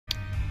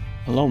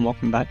Hello and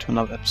welcome back to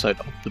another episode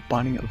of The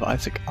Binding of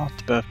Isaac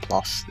Afterbirth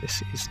Plus.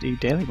 This is the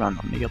daily run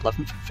on the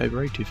 11th of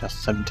February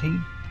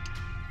 2017.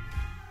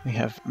 We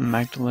have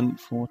Magdalene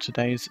for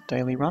today's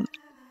daily run.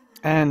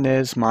 And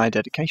there's my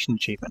dedication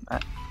achievement.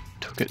 That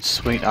took its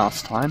sweet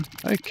ass time.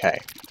 Okay,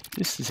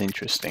 this is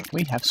interesting.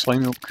 We have soy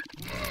milk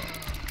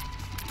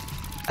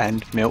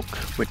and milk,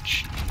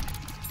 which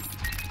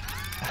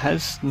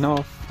has no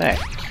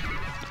effect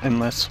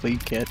unless we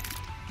get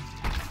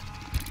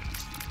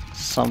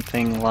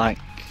something like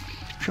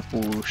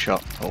triple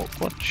shot or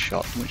quad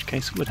shot, in which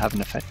case it would have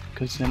an effect,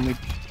 because then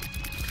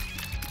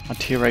our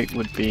tier rate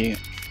would be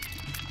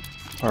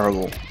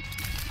horrible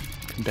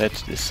compared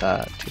to this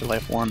tier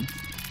level 1.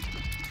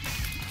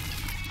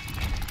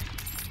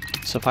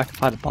 So if I could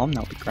find a bomb,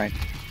 that would be great.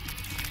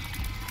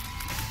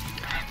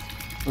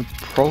 We're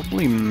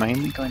probably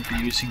mainly going to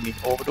be using the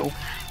orbital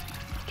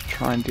to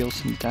try and deal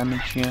some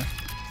damage here.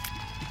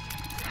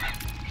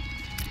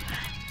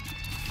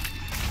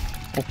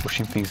 Or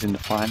pushing things into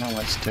fire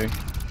nowadays too.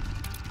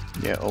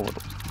 Yeah,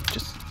 orbital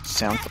just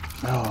sounds like...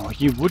 Oh,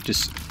 you would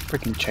just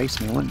freaking chase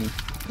me, wouldn't you,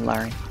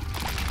 Larry?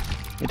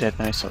 You're dead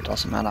now, so it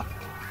doesn't matter.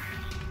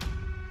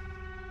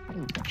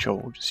 Sure,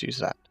 we'll just use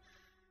that.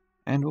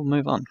 And we'll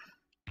move on.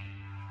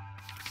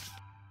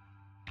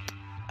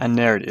 And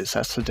there it is,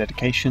 that's the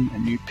dedication, a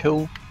new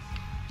pill.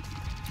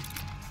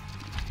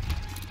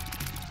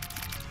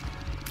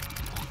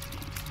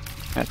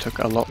 That took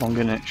a lot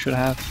longer than it should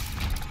have.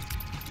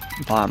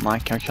 By my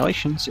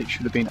calculations, it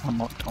should have been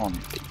unlocked on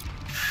the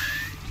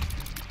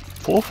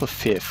 4th or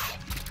 5th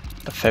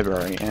of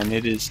February, and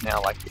it is now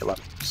like the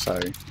 11th, so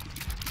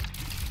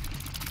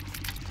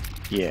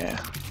yeah.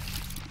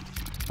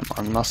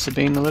 I must have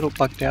been a little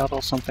bugged out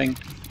or something,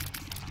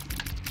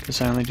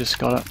 because I only just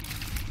got it.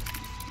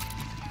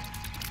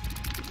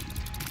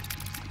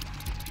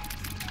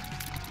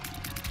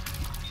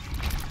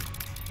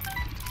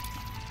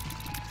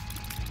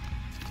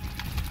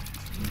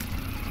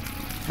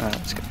 Alright,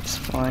 let's get this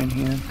flying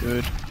here,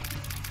 good.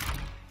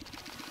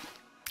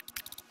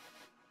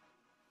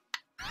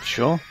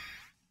 Sure.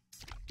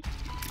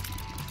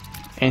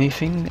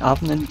 Anything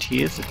other than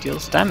tears that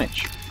deals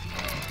damage.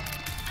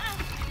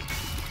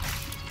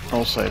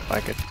 Also, if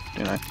I could,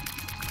 you know,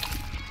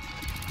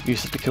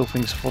 use it to kill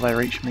things before they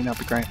reach me, that'd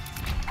be great.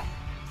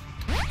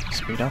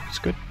 Speed up is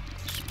good.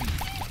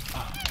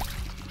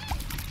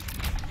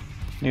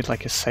 Need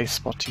like a safe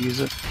spot to use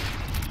it.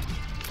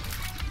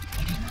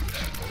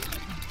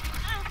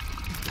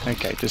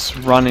 Okay, just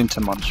run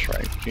into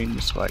Monstrate.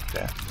 Genius work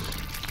there.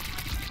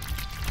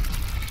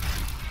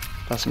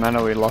 Doesn't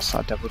matter, we lost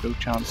our double deal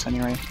chance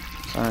anyway,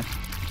 so...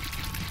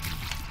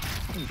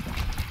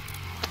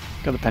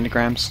 Got the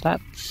pentagrams. That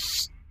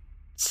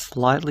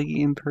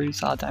slightly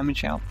improves our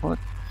damage output,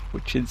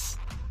 which is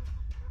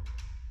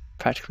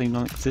practically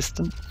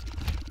non-existent.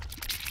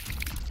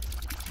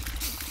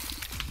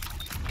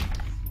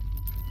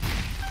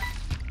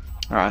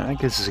 Alright, that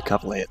gives us a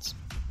couple of hits.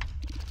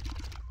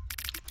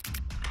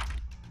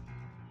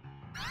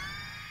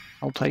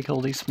 I'll take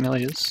all these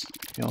familiars.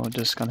 You're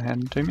just gonna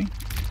hand them to me.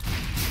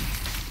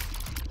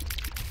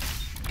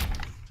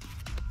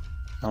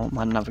 Oh,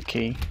 might another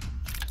key.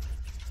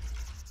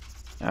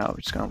 Oh, we're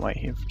just gonna wait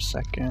here for a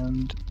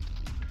second.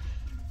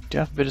 Do you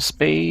have a bit of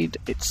speed?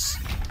 It's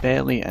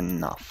barely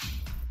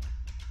enough.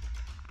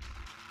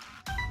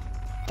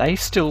 They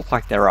still look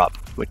like they're up,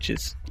 which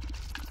is...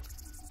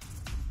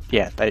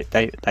 Yeah, they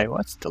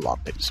were still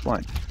up, they just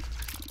weren't.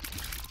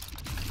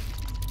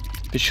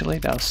 Visually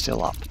they were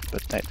still up,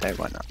 but they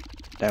weren't up.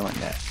 They weren't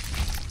there.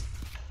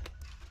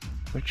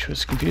 Which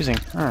was confusing.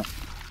 Alright.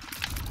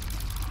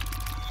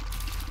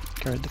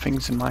 Go with the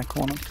things in my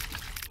corner.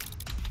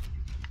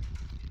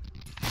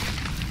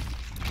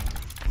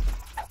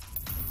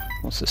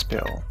 What's this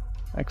bill?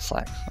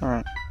 X-Lax.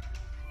 Alright.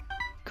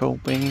 Cool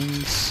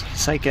beans.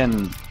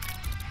 Forsaken.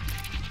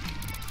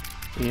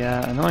 The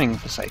annoying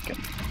Forsaken.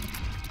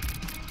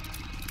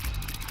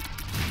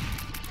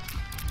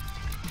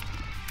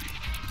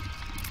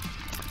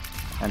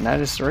 And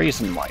that is the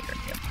reason why you're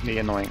the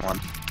annoying one.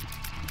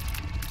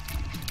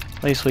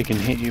 At least we can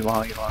hit you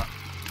while you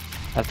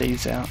have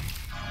these out.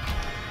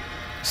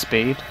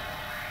 Speed.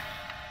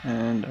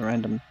 And a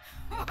random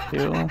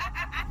heal.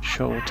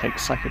 Sure, we'll take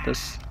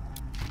Succubus.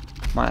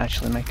 Might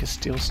actually make us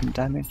deal some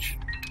damage.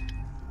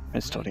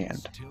 It's till the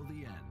end.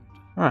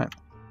 Alright.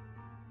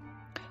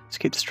 Let's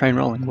keep this train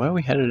rolling. Where are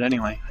we headed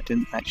anyway? I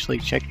didn't actually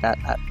check that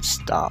at the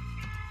start.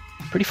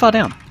 Pretty far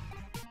down.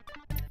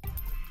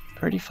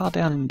 Pretty far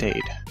down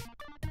indeed.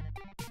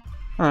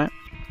 Alright.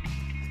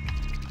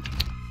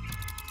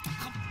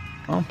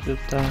 Well, it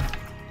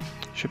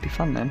should be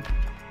fun then.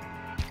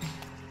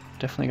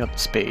 Definitely got the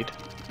speed.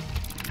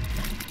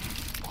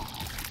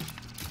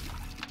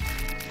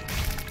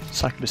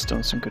 Succubus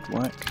doing some good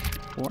work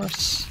for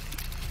us.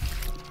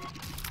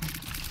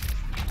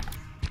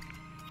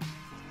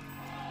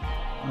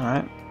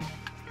 Alright.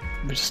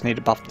 We just need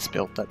to buff this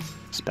build,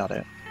 that's about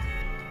it.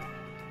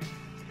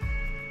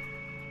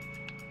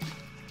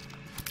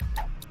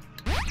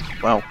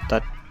 Well,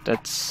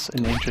 that's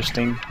an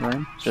interesting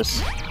room.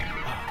 Just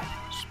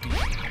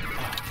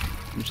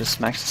and just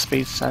max the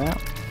speed set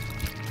out.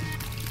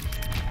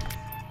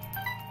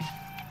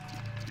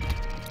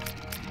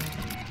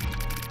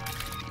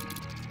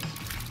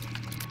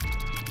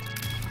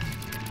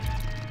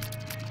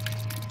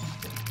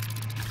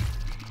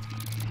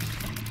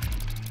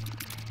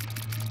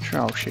 Sure,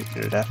 I'll shoot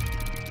you to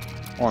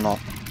death. Or not.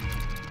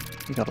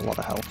 You got a lot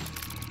of health.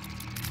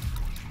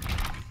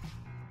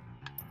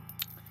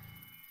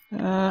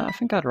 I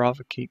think I'd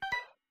rather keep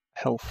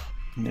health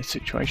in this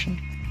situation.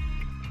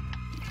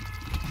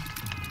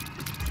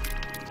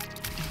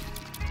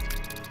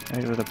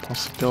 Maybe with a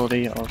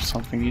possibility of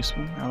something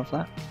useful out of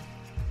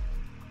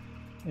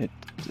that.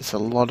 It's a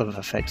lot of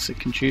effects it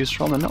can choose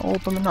from, and not all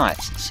of them are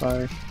nice,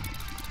 so...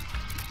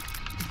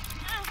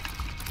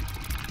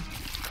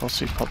 Of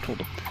course we popped all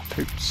the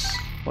poops.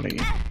 What are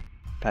you?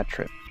 Bad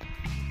trip.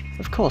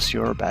 Of course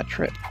you're a bad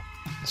trip.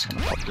 Just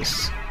gonna pop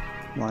this.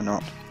 Why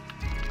not?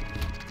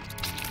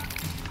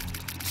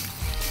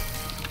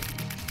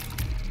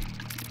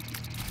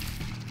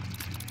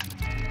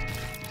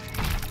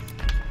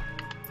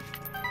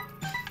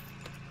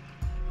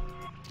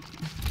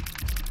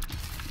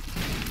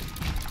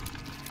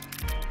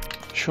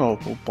 Sure,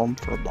 we'll bomb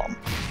for a bomb.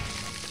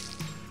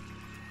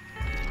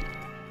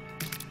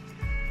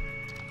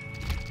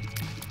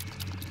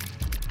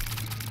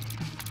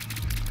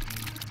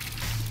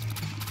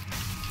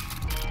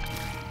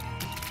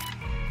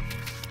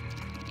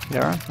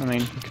 Yeah, I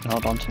mean, you can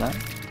hold on to that.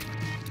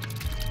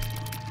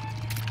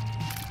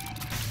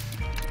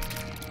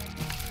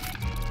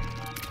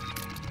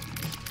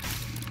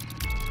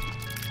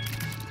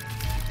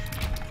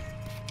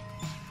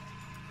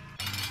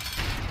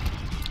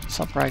 What's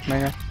up,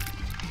 Ragmaker?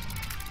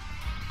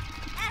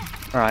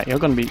 Alright, you're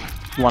gonna be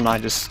one I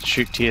just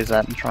shoot tears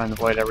at and try and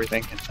avoid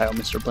everything and fail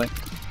miserably.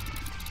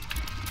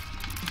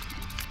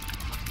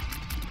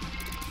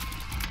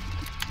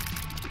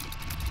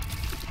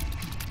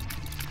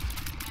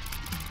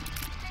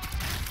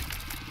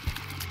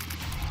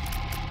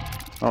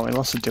 Well, we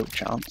lost a tilt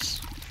chance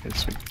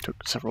because we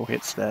took several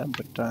hits there,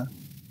 but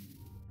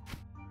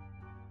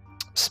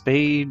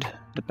speed,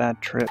 the bad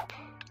trip,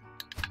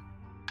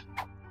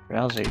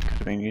 drowsy could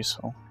have been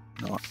useful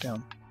in the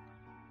lockdown.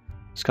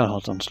 Just gotta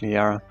hold on to the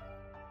arrow.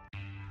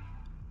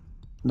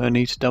 No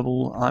need to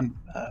double.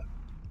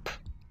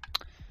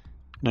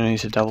 No need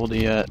to double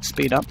the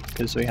speed up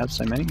because we have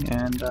so many,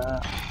 and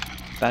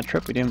bad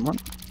trip we didn't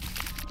want.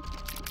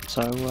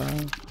 So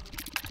and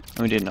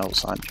we didn't double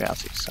sign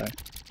drowsy, so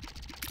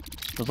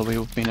whether we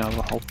would have been able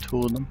to hold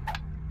two of them.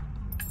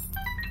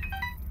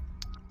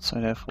 So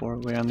therefore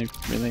we only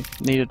really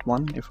needed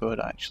one if we were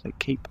to actually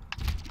keep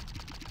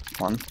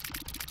one.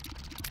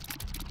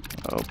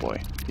 Oh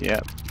boy, yeah.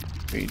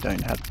 We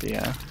don't have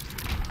the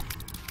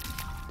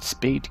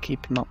speed to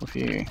keep him up with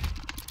you.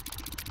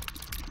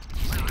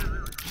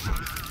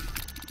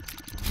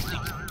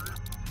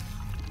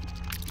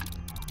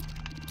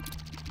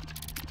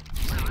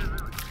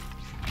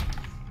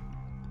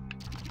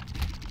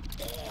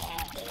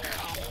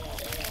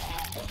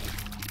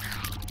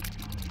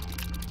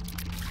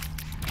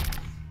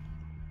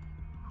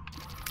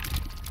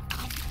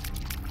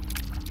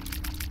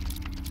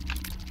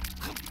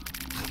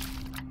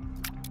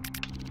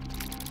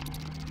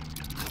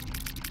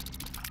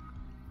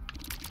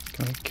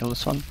 Can we kill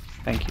this one?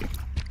 Thank you.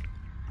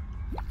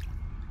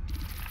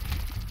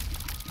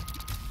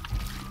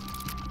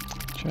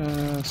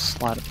 Just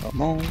slide it for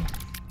more.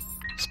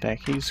 Spare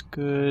key's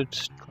good.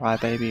 Dry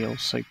baby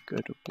also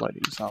good. We'll blow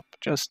these up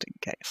just in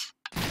case.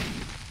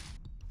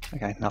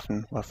 Okay,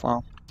 nothing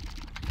worthwhile.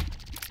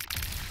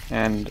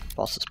 And the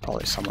boss is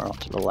probably somewhere off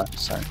to the left,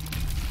 so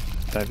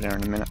it's over there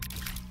in a minute.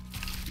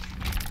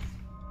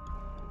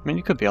 I mean,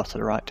 you could be off to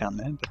the right down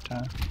there,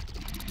 but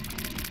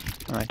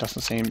it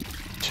doesn't seem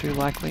too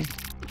likely.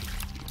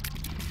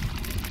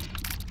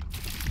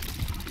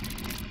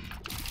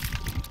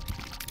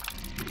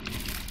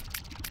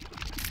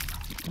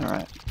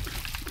 Alright.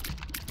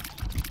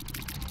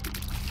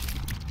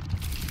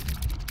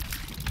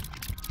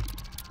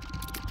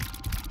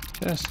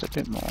 Just a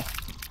bit more.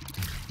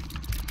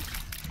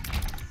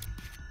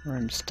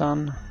 Room's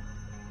done.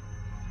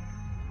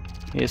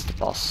 Here's the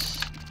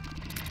boss.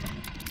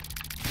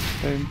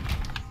 Boom.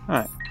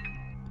 Alright.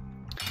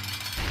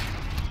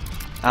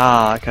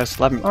 Ah, okay, it's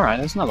 11. Alright,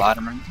 there's no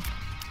item room.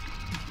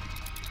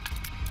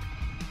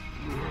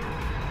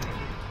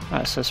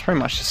 Alright, so it's pretty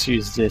much just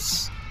use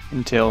this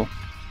until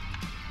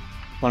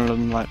one of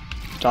them like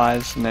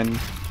dies and then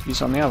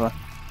use on the other.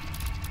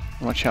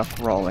 Watch out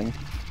for rolling.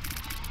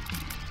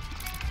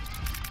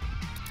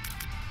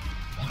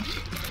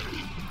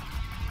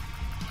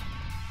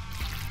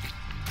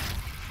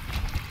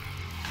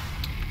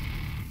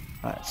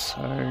 Alright,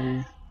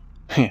 so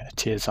yeah,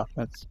 tears up,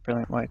 that's a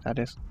brilliant way that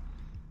is.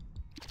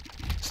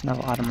 There's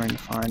another item room to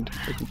find,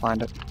 if we can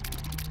find it.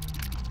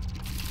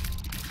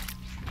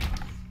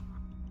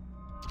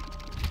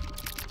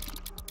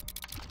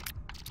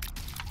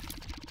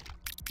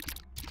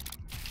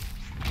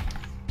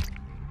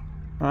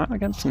 Alright, I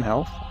got some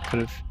health. Could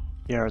have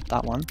yarrowed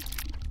that one.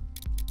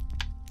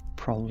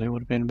 Probably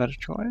would have been a better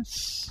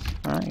choice.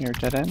 Alright, you're a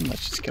dead end,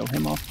 let's just kill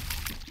him off.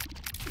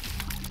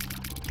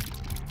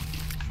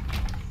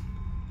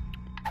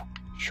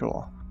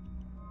 Sure.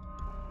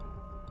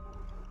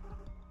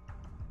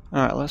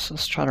 Alright,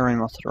 let's try to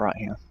aim off to the right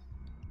here.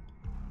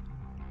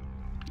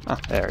 Ah,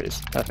 there it is.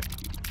 Perfect.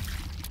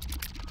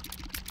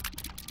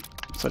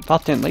 So the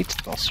path didn't lead to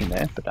the boss room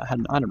there, but I had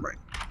an item room.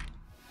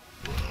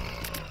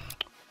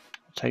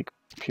 I'll take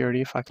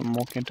purity if I can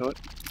walk into it.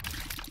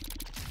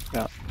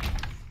 Yeah.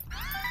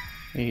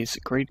 These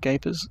greed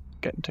gapers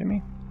getting to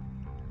me.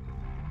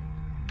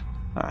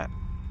 Alright.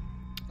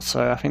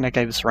 So I think that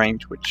gave us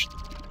range, which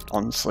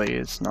honestly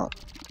is not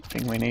the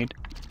thing we need.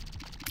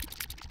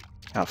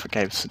 Alpha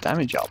gave us the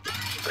damage up.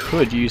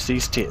 Could use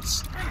these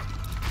tears.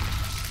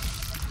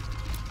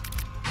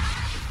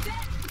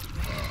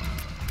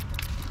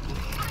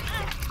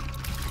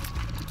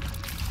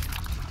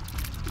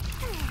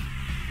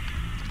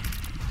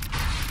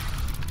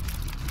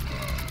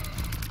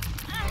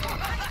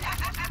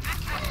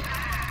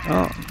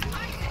 Oh,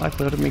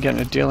 likelihood of me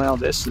getting a deal out of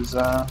this is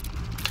not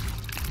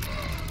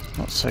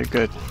so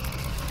good.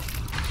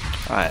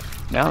 Alright,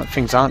 now that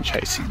things aren't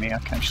chasing me, I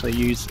can actually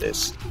use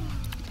this.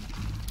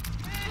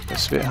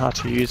 It's a bit hard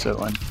to use it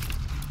when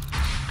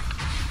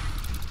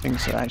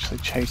things are actually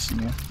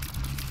chasing you.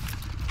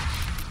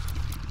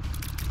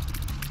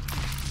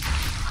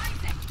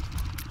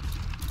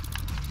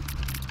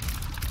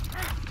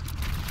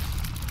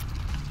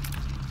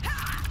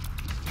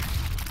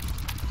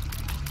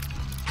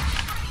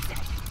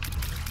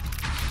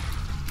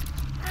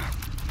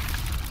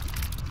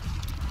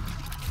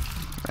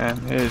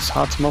 And it is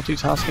hard to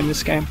multitask in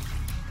this game.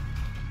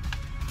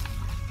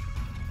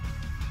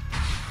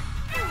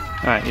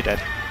 Alright, you're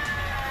dead.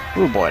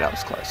 Oh boy, that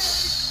was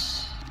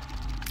close.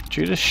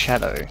 Judah's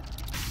Shadow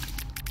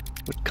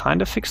would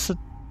kind of fix the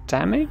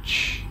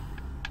damage.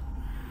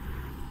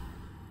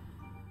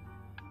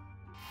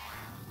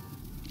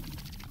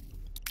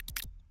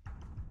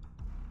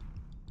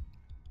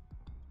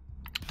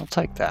 I'll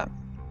take that.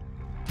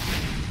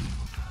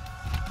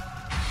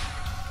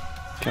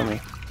 Kill me,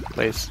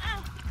 please.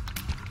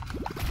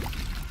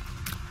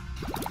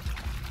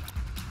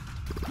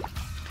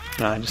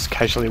 No, I just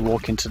casually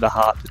walk into the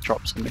heart that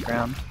drops on the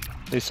ground.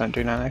 Please don't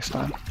do that next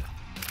time.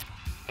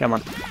 Come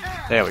on.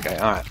 There we go.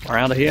 Alright, we're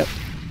out of here.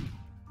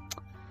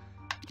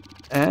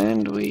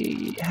 And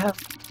we have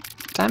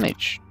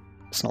damage.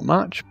 It's not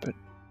much, but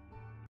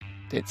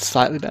it's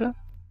slightly better.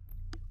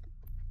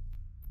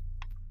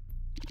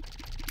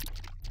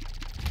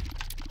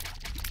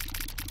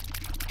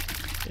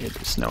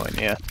 It is nowhere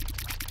near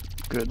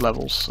good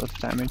levels of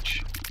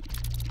damage.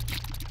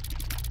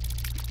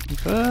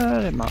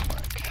 But it might work.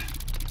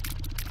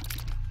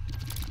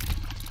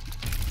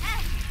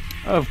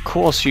 Of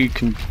course you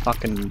can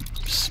fucking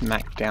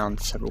smack down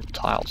several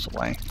tiles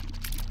away.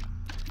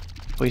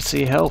 If we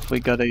see health, we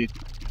gotta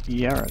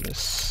yarrow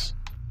this.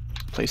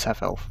 Please have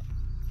health.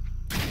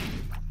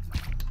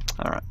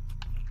 Alright.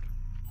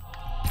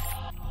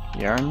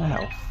 Yarrow the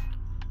health.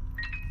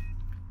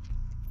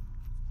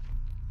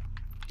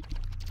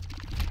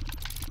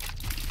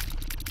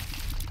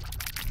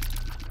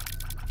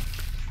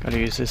 Gotta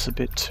use this a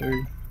bit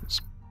too.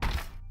 It's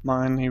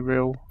my only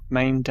real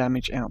main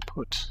damage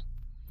output.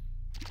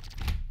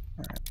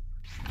 Alright.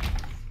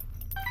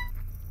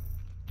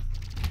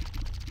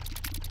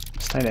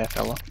 Stay there,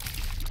 fella.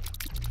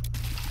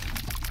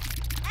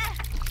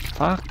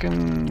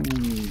 Fucking...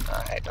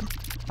 I hate them.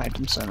 I hate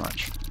them so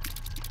much.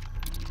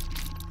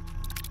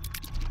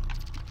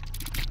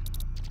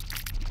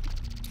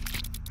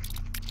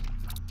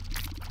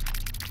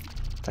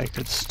 If they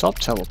could stop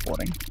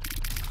teleporting,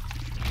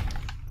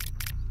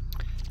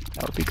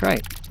 that would be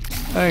great.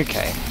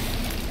 Okay.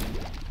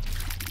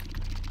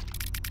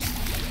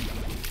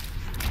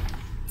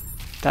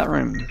 That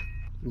room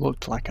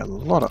looked like a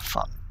lot of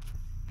fun.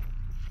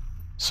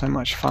 So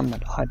much fun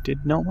that I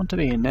did not want to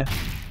be in there.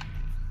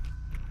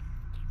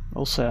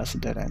 Also, that's a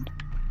dead end.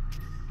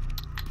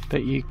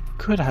 But you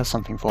could have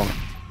something for me.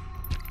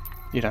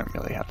 You don't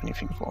really have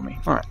anything for me.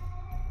 Alright.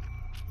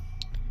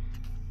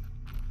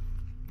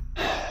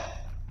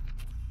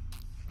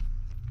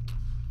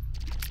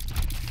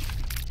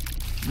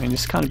 I mean,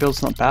 this kind of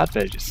build's not bad,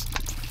 but it just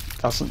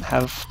doesn't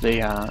have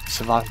the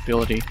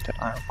survivability that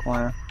I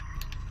require.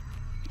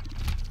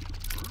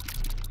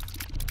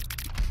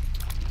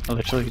 I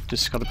literally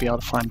just got to be able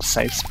to find a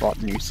safe spot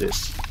and use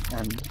this,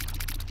 and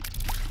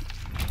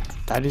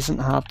that isn't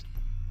hard.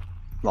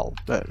 Well,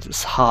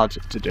 it's hard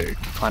to do,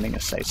 finding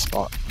a safe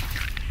spot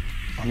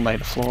on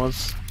later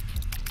floors.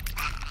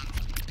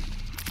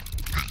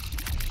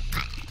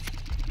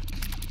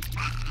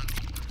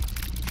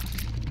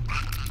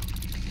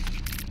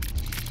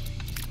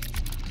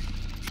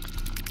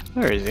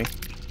 Where is he?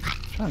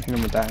 I'm trying to hit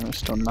him with that and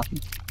he's doing nothing.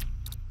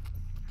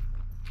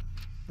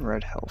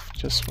 Red health,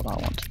 just what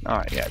I wanted.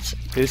 Alright, yeah,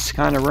 this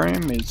kind of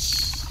room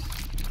is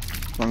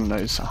one of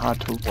those hard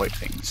to avoid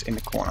things in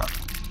the corner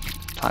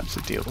types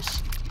of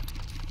deals.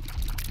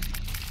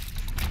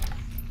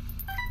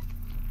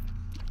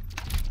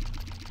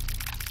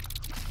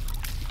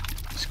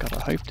 Just gotta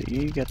hope that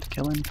you get the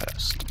kill in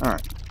first.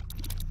 Alright.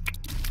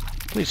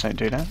 Please don't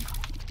do that.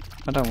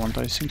 I don't want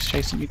those things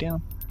chasing me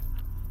down.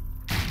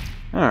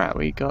 Alright,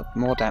 we got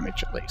more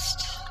damage at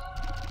least.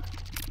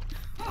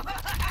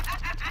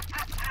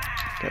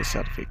 Get us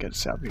out of here, get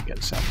us out of here, get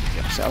us out of here,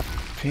 get us out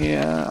of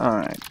here.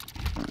 Alright.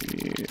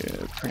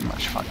 You pretty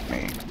much fucked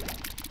me.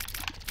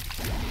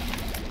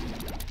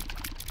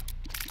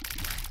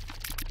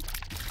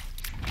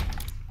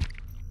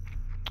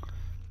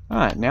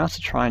 Alright, now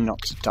to try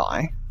not to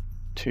die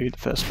to the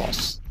first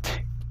boss.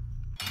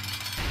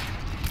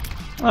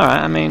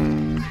 Alright, I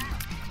mean...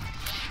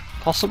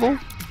 possible?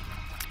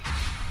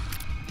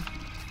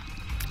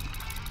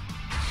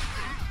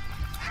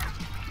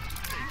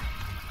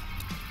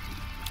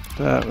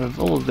 But with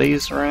all of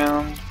these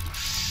around,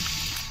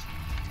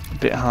 a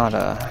bit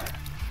harder.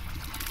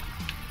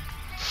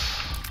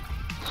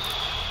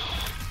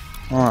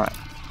 Alright.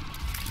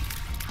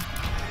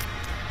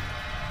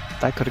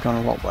 That could have gone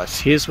a lot worse.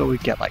 Here's where we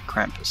get like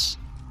Krampus.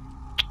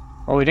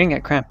 Well, we didn't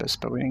get Krampus,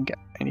 but we didn't get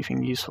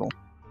anything useful.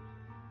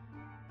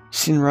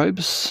 Sin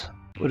robes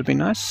would have been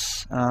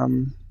nice.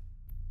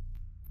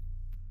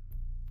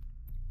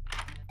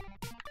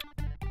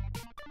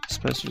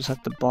 Suppose we just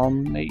have to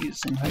bomb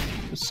these and hope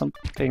for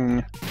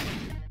something.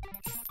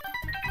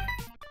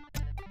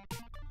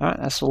 Alright,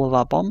 that's all of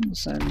our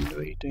bombs, and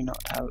we do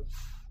not have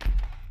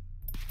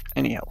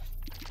any health.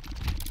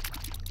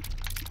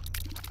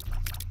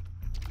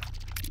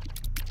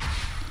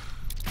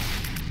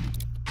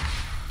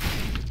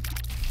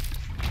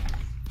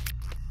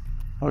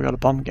 Oh, we got a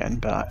bomb again,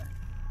 but I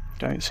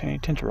don't see any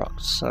Tinter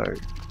Rocks, so...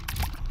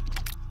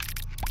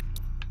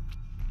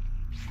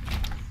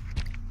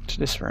 to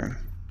this room.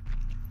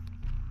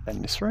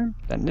 Then this room,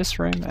 then this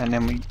room, and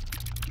then we...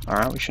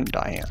 Alright, we shouldn't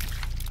die here.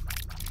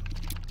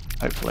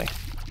 Hopefully.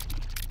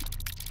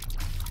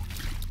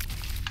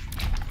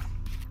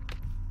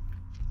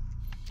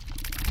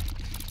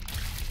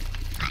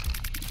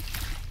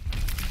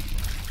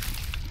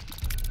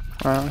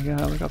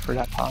 Alright, we got through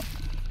that part.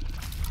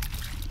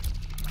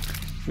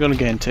 We're gonna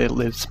get into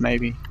lives,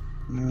 maybe.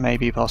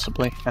 Maybe,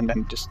 possibly, and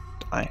then just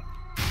die.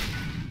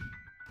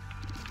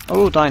 Oh,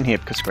 we'll die in here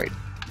because great.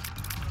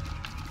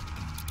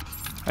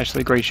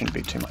 Actually, grey shouldn't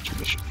be too much of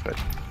an issue, but...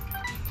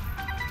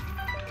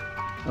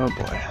 oh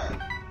boy.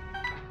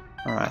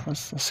 Alright,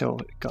 let's see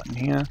what we've got in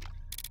here.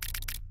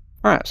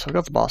 Alright, so we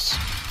got the boss.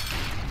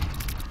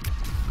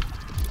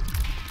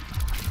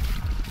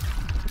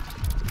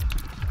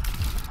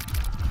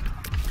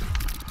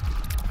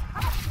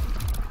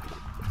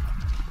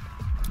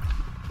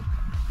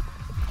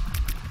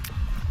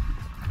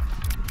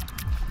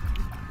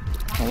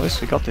 Well, at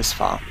least we got this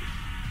far.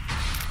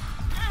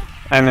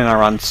 And then I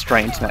run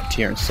straight into that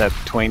tier instead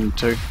between the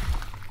two.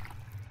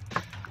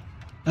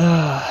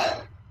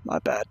 My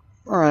bad.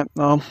 Alright,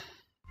 well...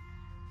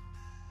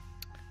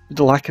 with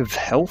the lack of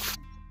health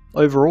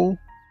overall,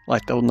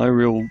 like there were no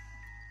real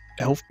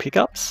health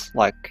pickups,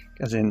 like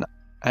as in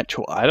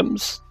actual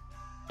items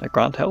that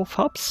grant health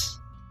ups.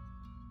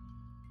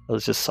 It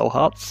was just soul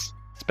hearts,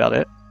 that's about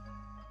it.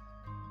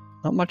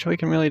 Not much we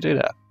can really do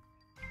that.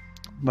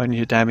 When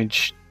you're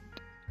damaged,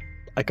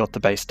 I got the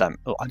base damage.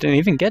 Oh, I didn't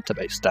even get to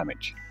base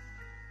damage.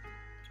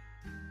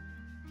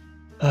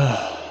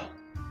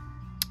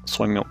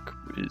 Soy milk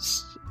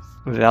is,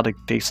 without a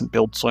decent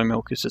build, soy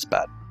milk is just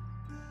bad.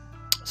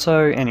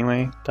 So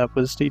anyway, that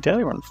was the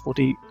daily run for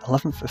the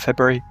 11th of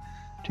February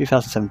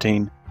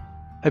 2017.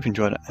 Hope you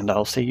enjoyed it, and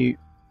I'll see you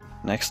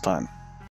next time.